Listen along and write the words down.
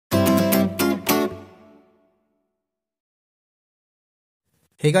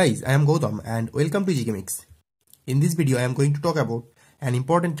Hey guys, I am Gautam and welcome to Chemics. In this video, I am going to talk about an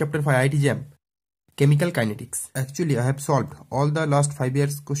important chapter for IIT Jam, Chemical Kinetics. Actually, I have solved all the last 5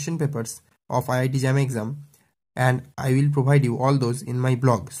 years question papers of IIT Jam exam and I will provide you all those in my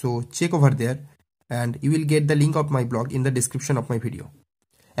blog. So check over there and you will get the link of my blog in the description of my video.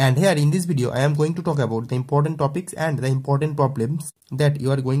 And here in this video, I am going to talk about the important topics and the important problems that you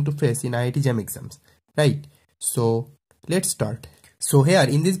are going to face in IIT Jam exams. Right? So let's start. So here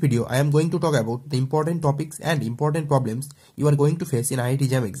in this video, I am going to talk about the important topics and important problems you are going to face in IIT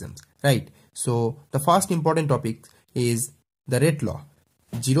Jam exams. Right. So the first important topic is the rate law.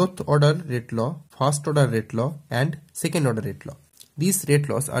 0th order rate law, 1st order rate law and 2nd order rate law. These rate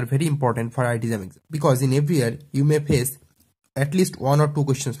laws are very important for IIT Jam exam because in every year you may face at least 1 or 2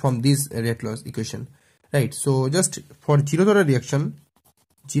 questions from these rate laws equation. Right. So just for 0th order reaction,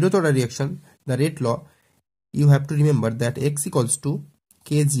 the rate law, you have to remember that x equals to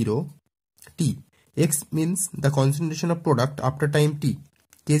K0 T. X means the concentration of product after time T.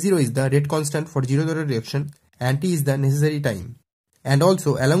 K0 is the rate constant for 0th order reaction and T is the necessary time. And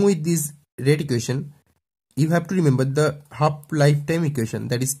also along with this rate equation, you have to remember the half lifetime equation,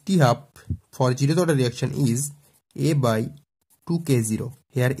 that is T half for 0th order reaction is A by 2K0.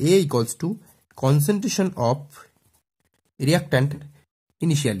 Here A equals to concentration of reactant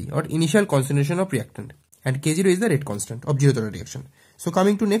initially or initial concentration of reactant. And K0 is the rate constant of 0th order reaction. So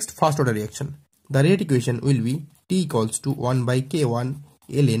coming to next first order reaction, the rate equation will be T equals to 1 by K1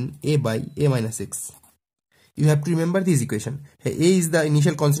 ln A by A minus X. You have to remember this equation. A is the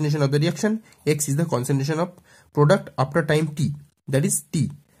initial concentration of the reaction, X is the concentration of product after time T, that is T,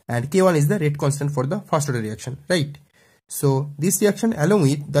 and K1 is the rate constant for the first order reaction, right? So this reaction along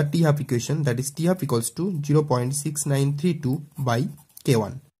with the T half equation, that is T half equals to 0.6932 by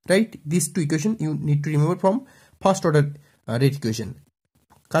K1. Right, these two equations you need to remember from first order rate equation.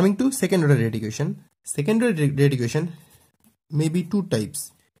 Coming to second order rate equation, may be two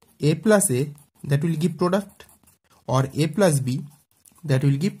types: A plus A, that will give product, or A plus B, that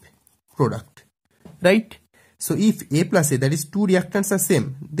will give product. Right. So if A plus A, that is two reactants are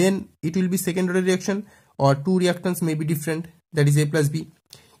same, then it will be second order reaction, or two reactants may be different, that is A plus B.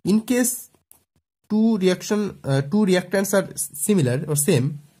 In case two reactants are similar or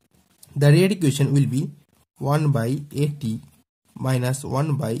same, the rate equation will be 1 by AT minus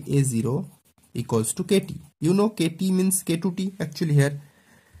 1 by A0 equals to KT. You know KT means K2T actually here.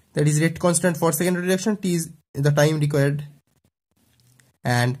 That is rate constant for second order reaction. T is the time required.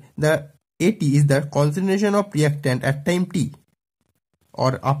 And the AT is the concentration of reactant at time T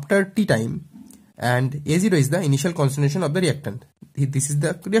or after T time. And A0 is the initial concentration of the reactant. This is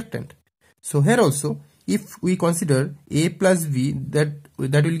the reactant. So here also, if we consider A plus B, that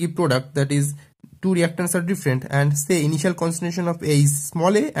will give product, that is two reactants are different, and say initial concentration of A is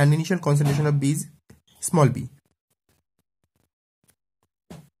small a and initial concentration of B is small b.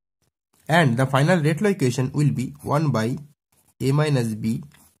 And the final rate law equation will be 1 by A minus B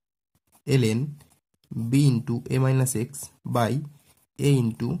ln B into A minus X by A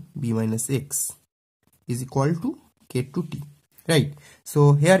into B minus X is equal to K2T. Right.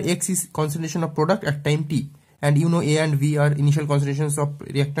 So here X is concentration of product at time T, and you know A and V are initial concentrations of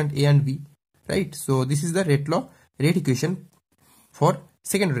reactant A and V. Right. So this is the rate equation for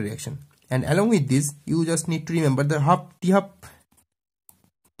second order reaction. And along with this, you just need to remember the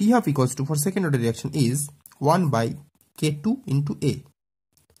T half equals to for second order reaction is 1 by K2 into A.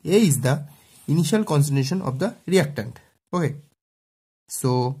 A is the initial concentration of the reactant. Okay.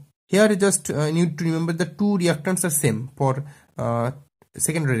 So here just need to remember the two reactants are same for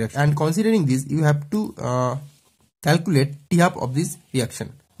second order reaction, and considering this you have to calculate T half of this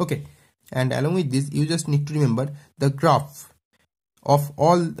reaction. Okay, and along with this you just need to remember the graph of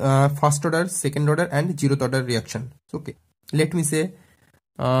all first order, second order and 0th order reaction. Okay, let me say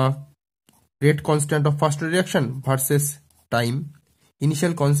rate constant of first order reaction versus time,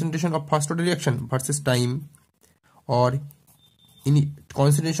 initial concentration of first order reaction versus time, or in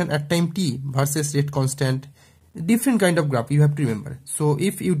concentration at time T versus rate constant. Different kind of graph you have to remember. So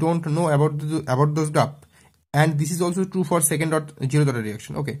if you don't know about those graph, and this is also true for second or 0th order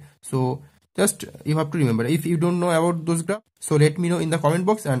reaction. Okay, so just you have to remember, if you don't know about those graph, so let me know in the comment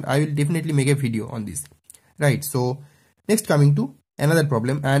box and I will definitely make a video on this. Right. So next, coming to another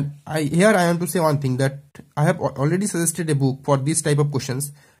problem, and I want to say one thing, that I have already suggested a book for this type of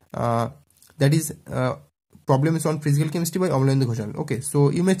questions, that is Problems on Physical Chemistry by Amolendra Ghoshal. Okay, so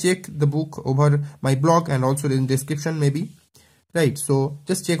you may check the book over my blog and also in the description maybe. Right, so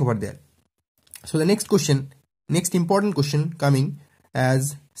just check over there. So the next important question coming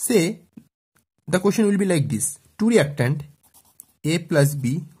as, say the question will be like this: two reactant A plus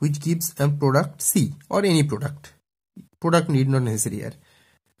B, which gives a product C, or any product. Product need not necessary here.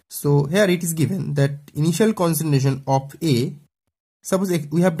 So here it is given that initial concentration of A, suppose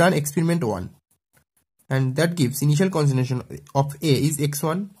we have done experiment 1, and that gives initial concentration of A is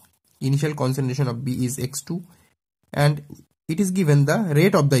x1, initial concentration of B is x2, and it is given the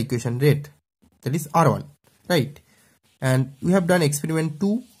rate of the equation, rate, that is R1, right? And we have done experiment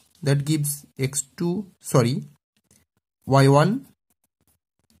 2, that gives y1,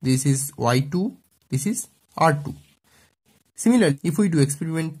 this is y2, this is R2. Similarly, if we do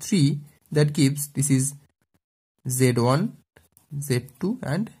experiment 3, that gives this is z1, z2,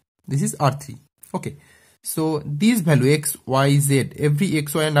 and this is R3. Okay, so these value x, y, z, every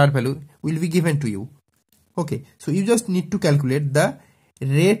x, y and r value will be given to you. Okay, so you just need to calculate the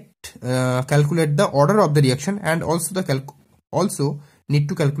rate, calculate the order of the reaction, and also need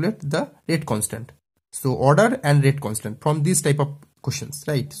to calculate the rate constant. So order and rate constant from this type of questions,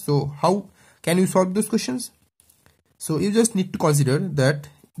 right? So how can you solve those questions? So you just need to consider that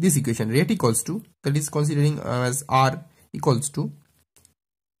this equation, rate equals to, that is considering as R equals to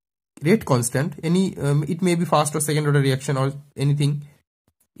rate constant, any it may be first or second order reaction or anything,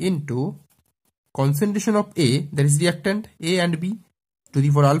 into concentration of A, that is reactant A and B, to the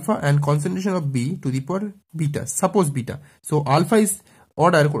power alpha, and concentration of B to the power beta, suppose beta. So alpha is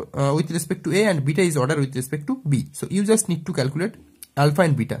order with respect to A, and beta is order with respect to B. So you just need to calculate alpha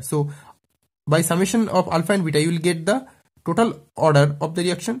and beta. So by summation of alpha and beta, you will get the total order of the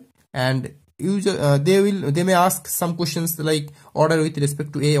reaction, and they may ask some questions like order with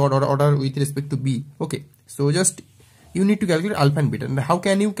respect to A or order with respect to B. Okay, so just you need to calculate alpha and beta. And how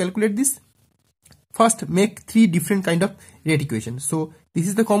can you calculate this? First, make 3 different kind of rate equations. So this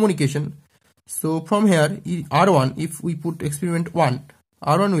is the common equation. So from here, R1, if we put experiment 1,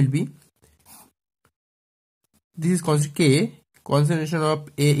 R1 will be, this is K, concentration of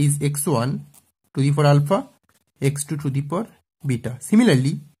A is x1 to the power alpha, x2 to the power beta.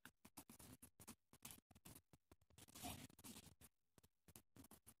 Similarly,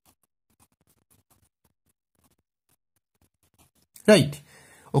 right?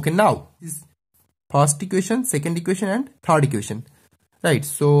 Okay, now this first equation, second equation, and third equation, right?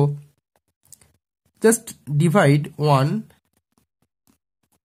 So just divide 1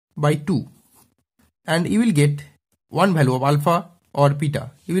 by 2, and you will get one value of alpha or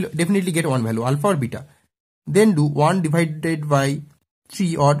beta. You will definitely get one value, alpha or beta. Then do 1 divided by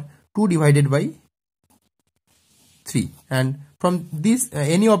 3 or 2 divided by 3, and from this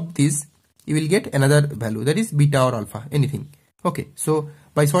any of this you will get another value, that is beta or alpha, anything. Okay, so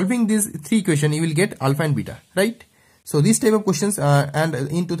by solving these 3 equations, you will get alpha and beta, right? So this type of questions, and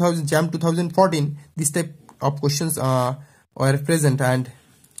in JAM 2014, this type of questions were present, and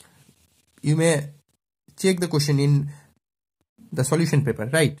you may check the question in the solution paper,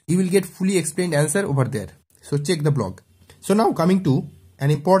 right? You will get fully explained answer over there. So check the blog. So now coming to an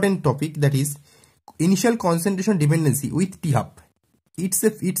important topic, that is initial concentration dependency with T-half.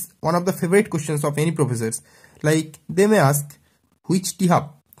 It's one of the favorite questions of any professors. Like they may ask which T-half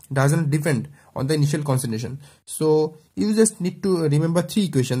doesn't depend on the initial concentration. So you just need to remember 3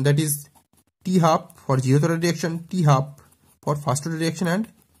 equations, that is T-half for zeroth order reaction, T-half for first order reaction, and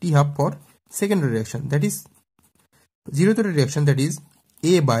T-half for second order reaction. That is zeroth order reaction, that is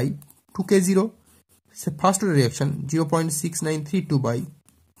A by 2K0, first order reaction 0.6932 by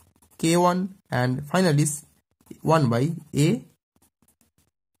K1, and finally 1 by A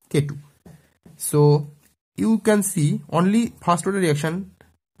K2. So you can see only first order reaction,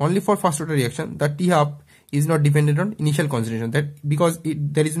 only for first order reaction, the T-half is not dependent on initial concentration, that because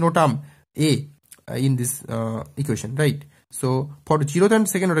there is no term A in this equation, right? So for zeroth and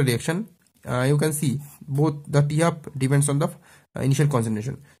second order reaction, you can see both the T-half depends on the initial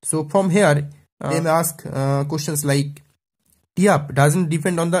concentration. So from here, they may ask questions like T-half doesn't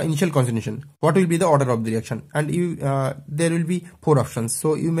depend on the initial concentration. What will be the order of the reaction? And you there will be 4 options.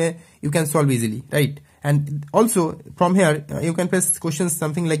 So you can solve easily, right? And also from here you can face questions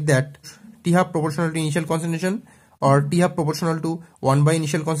something like that: T-half proportional to initial concentration, or T-half proportional to 1 by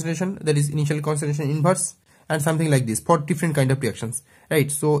initial concentration, that is initial concentration inverse, and something like this for different kind of reactions, right?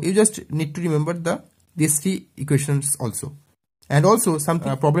 So you just need to remember these 3 equations also. And also some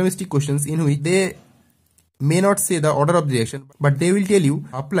problematic questions in which they may not say the order of the reaction, but they will tell you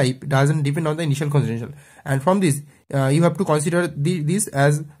apply doesn't depend on the initial concentration, and from this you have to consider this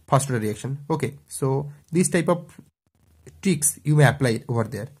as first order reaction. Okay, so this type of tricks you may apply over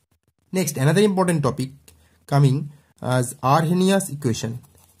there. Next, another important topic coming as Arrhenius equation.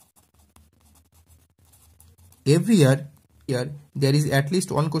 Every year there is at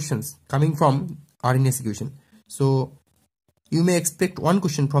least one questions coming from Arrhenius equation. So you may expect one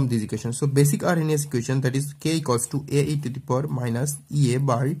question from this equation. So basic Arrhenius equation, that is K equals to A e to the power minus EA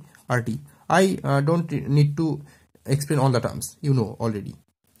by RT. I don't need to explain all the terms, you know already.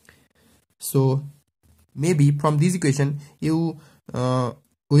 So maybe from this equation you will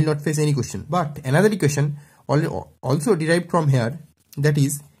not face any question. But another equation also derived from here, that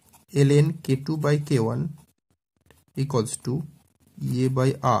is ln K2 by K1 equals to EA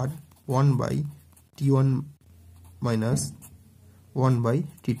by R 1 by T1 minus 1 by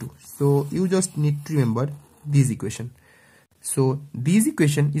T2. So you just need to remember this equation. So this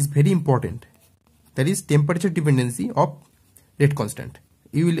equation is very important, that is temperature dependency of rate constant.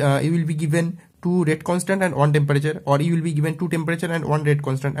 You will be given two rate constant and one temperature, or you will be given two temperature and one rate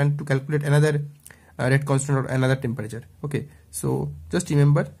constant, and to calculate another rate constant or another temperature. Okay, so just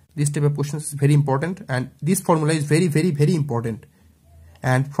remember this type of questions is very important, and this formula is very important.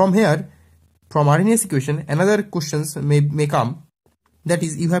 And from here, from Arrhenius equation, another questions may come, that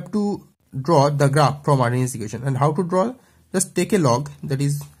is you have to draw the graph from Arrhenius equation. And how to draw? Just take a log, that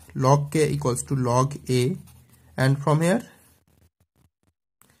is log K equals to log A, and from here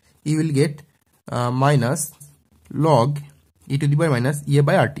you will get minus log e to the power minus EA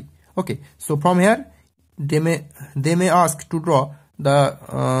by RT. Okay, so from here they may ask to draw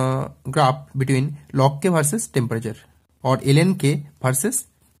the graph between log K versus temperature, or ln K versus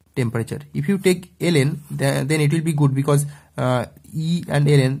temperature. If you take ln, then it will be good, because E and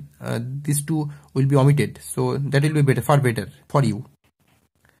ln, these two will be omitted, so that will be better, far better for you,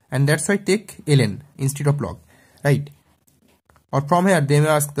 and that's why take ln instead of log, right? Or from here they may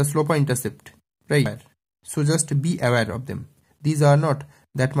ask the slope or intercept, right? So just be aware of them. These are not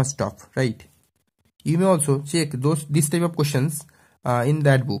that much tough, right? You may also check this type of questions in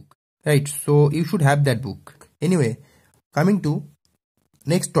that book, right? So you should have that book. Anyway, coming to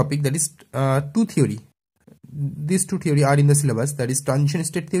next topic, that is two theory. These two theory are in the syllabus, that is transition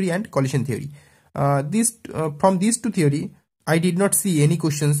state theory and collision theory. From these two theory, I did not see any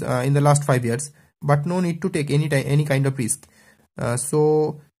questions in the last 5 years, but no need to take any kind of risk.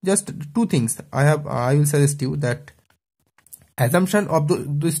 So just two things I will suggest you, that assumption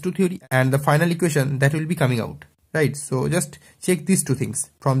of these two theory and the final equation that will be coming out, right? So just check these two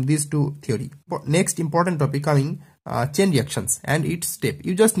things from these two theory. Next important topic coming, chain reactions and its step.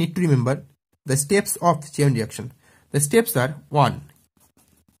 You just need to remember the steps of chain reaction. The steps are: 1.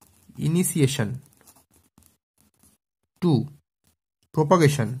 Initiation, 2.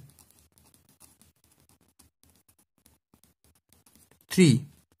 Propagation, 3.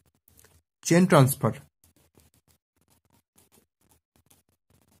 Chain transfer,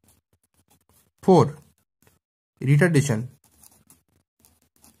 4. Retardation,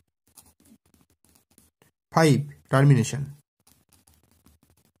 5. Termination.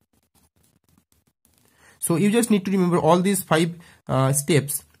 So you just need to remember all these 5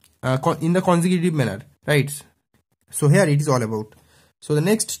 steps in the consecutive manner, right? So here it is all about. So the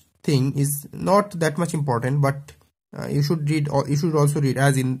next thing is not that much important, but you should read, or you should also read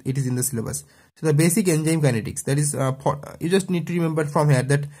as in it is in the syllabus. So the basic enzyme kinetics, that is you just need to remember from here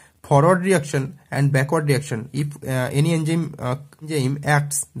that forward reaction and backward reaction, if any enzyme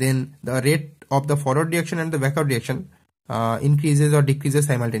acts, then the rate of the forward reaction and the backward reaction increases or decreases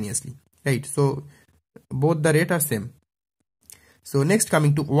simultaneously, right? So both the rate are same. So next,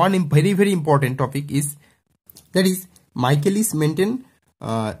 coming to one very important topic is, that is Michaelis-Menten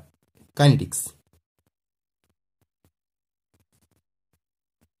kinetics.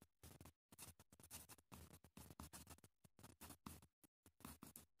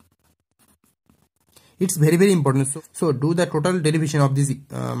 It's very important. So do the total derivation of this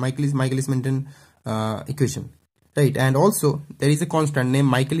Michaelis-Menten equation, right? And also there is a constant named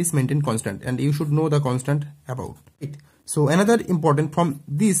Michaelis-Menten constant, and you should know the constant about it. So another important from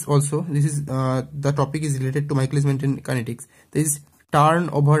this also, this is the topic is related to Michaelis-Menten kinetics. There is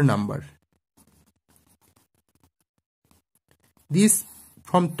turnover number. This,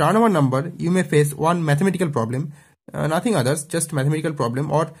 from turnover number you may face one mathematical problem, nothing others, just mathematical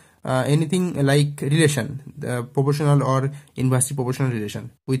problem, or anything like relation, the proportional or inversely proportional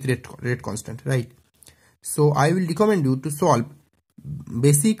relation with rate constant, right? So I will recommend you to solve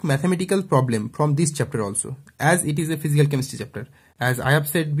basic mathematical problem from this chapter also, as it is a physical chemistry chapter. As I have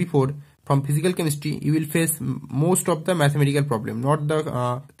said before, from physical chemistry you will face most of the mathematical problem, not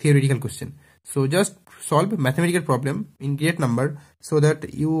the theoretical question. So just solve mathematical problem in great number, so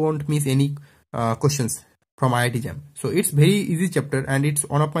that you won't miss any questions from IIT JAM. So it's very easy chapter, and it's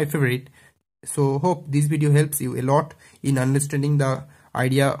one of my favorite. So hope this video helps you a lot in understanding the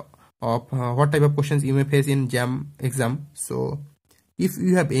idea of what type of questions you may face in JAM exam. So if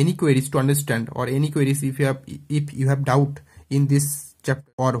you have any queries to understand, or any queries if you have doubt in this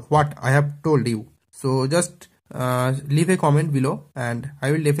chapter or what I have told you. So just leave a comment below and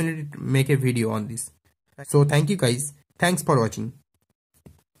I will definitely make a video on this. So thank you guys. Thanks for watching.